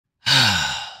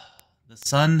The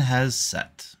sun has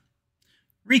set.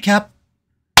 Recap.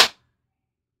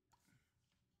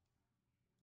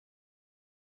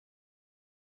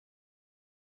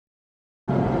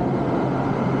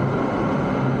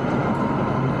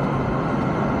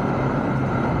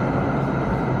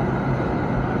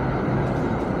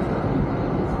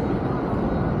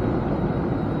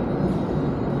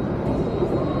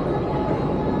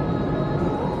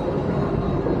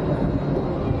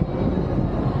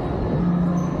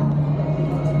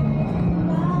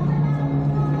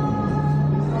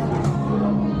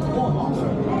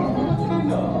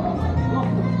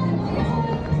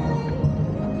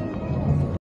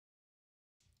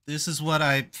 This is what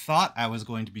I thought I was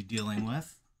going to be dealing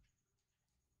with.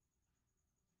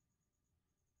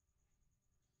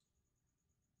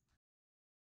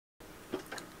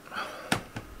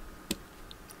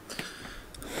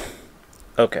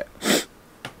 Okay,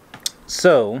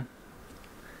 so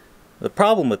the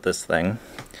problem with this thing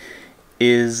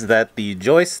is that the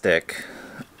joystick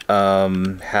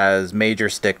has major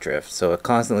stick drift, so it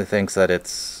constantly thinks that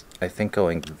it's, I think,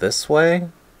 going this way.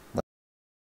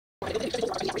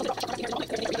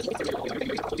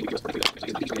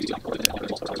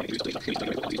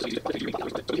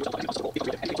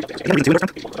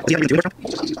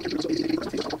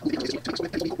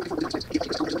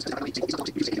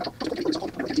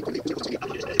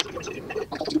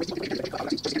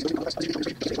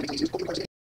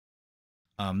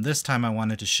 This time I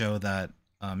wanted to show that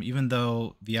even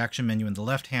though the action menu in the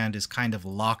left hand is kind of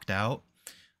locked out,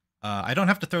 I don't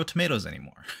have to throw tomatoes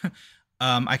anymore.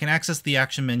 I can access the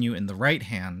action menu in the right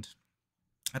hand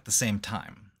at the same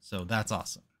time, so that's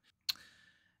awesome.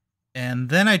 And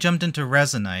then I jumped into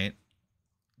Resonite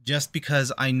just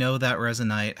because I know that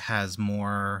Resonite has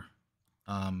more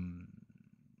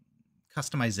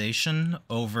customization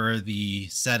over the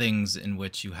settings in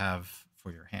which you have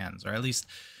for your hands, or at least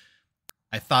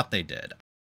I thought they did.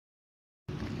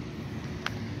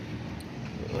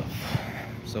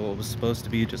 So what was supposed to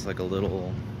be just like a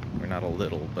little, or not a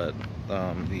little, but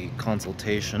the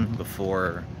consultation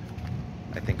before,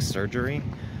 I think, surgery.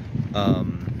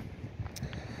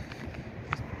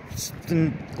 It's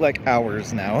been like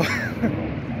hours now.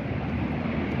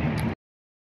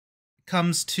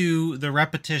 Comes to the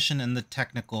repetition and the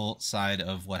technical side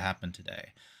of what happened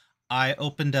today. I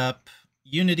opened up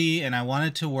Unity and I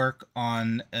wanted to work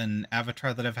on an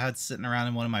avatar that I've had sitting around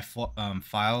in one of my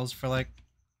files for like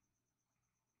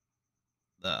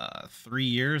 3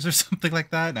 years or something like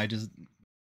that,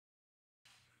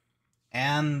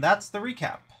 and that's the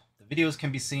recap. The videos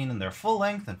can be seen in their full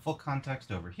length and full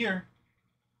context over here.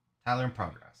 Tyler in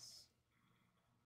progress.